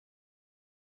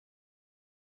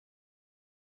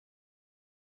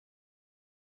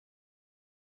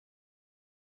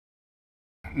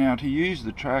Now to use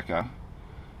the tracker,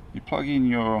 you plug in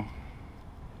your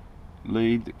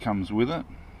lead that comes with it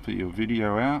for your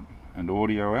video out and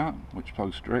audio out, which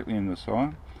plugs directly in the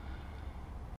side.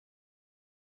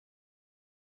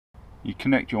 You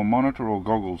connect your monitor or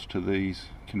goggles to these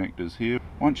connectors here.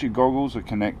 Once your goggles are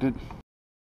connected,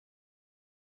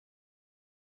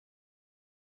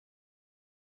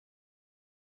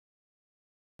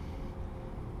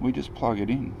 we just plug it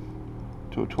in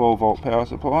to a 12-volt power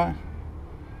supply,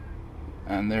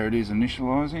 and there it is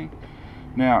initializing.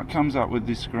 Now it comes up with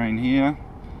this screen here.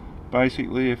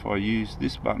 Basically, if I use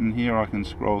this button here, I can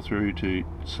scroll through to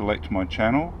select my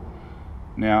channel.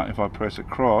 Now if I press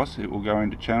across, it will go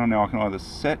into channel. Now I can either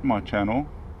set my channel,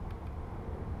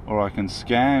 or I can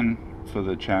scan for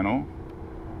the channel,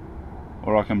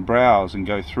 or I can browse and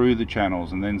go through the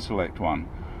channels and then select one.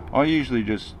 I usually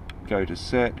just go to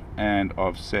set, and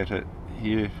I've set it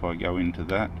here. If I go into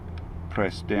that,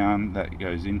 press down, that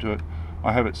goes into it.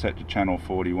 I have it set to channel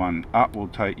 41. Up will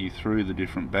take you through the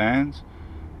different bands,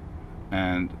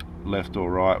 and left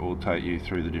or right will take you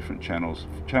through the different channels.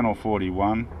 Channel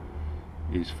 41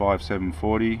 is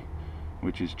 5740,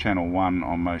 which is channel 1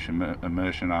 on motion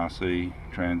immersion RC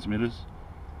transmitters.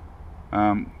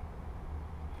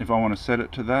 If I want to set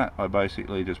it to that, I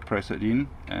basically just press it in,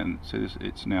 and see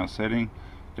it's now setting.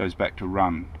 Goes back to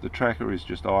run. The tracker is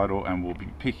just idle and will be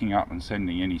picking up and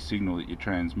sending any signal that you're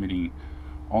transmitting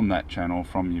on that channel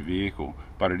from your vehicle,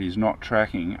 but it is not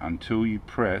tracking until you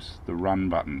press the run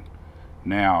button.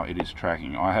 Now it is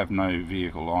tracking. I have no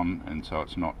vehicle on, and so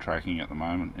it's not tracking at the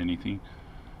moment anything,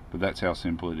 but that's how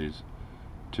simple it is.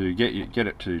 To get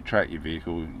it to track your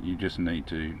vehicle, you just need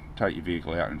to take your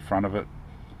vehicle out in front of it,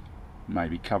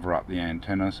 maybe cover up the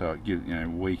antenna so it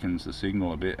weakens the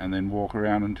signal a bit, and then walk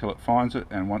around until it finds it,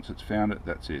 and once it's found it,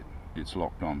 that's it. It's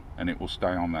locked on, and it will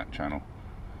stay on that channel.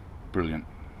 Brilliant.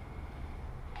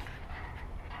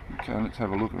 Okay, let's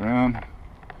have a look around.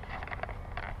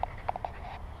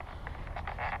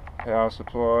 Power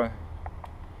supply,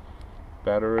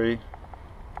 battery,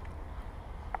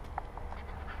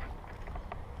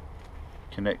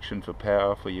 connection for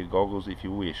power for your goggles if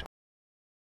you wish.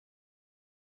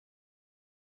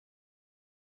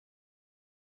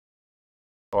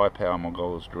 I power my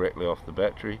goggles directly off the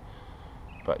battery,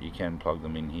 but you can plug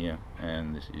them in here,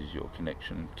 and this is your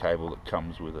connection cable that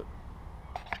comes with it.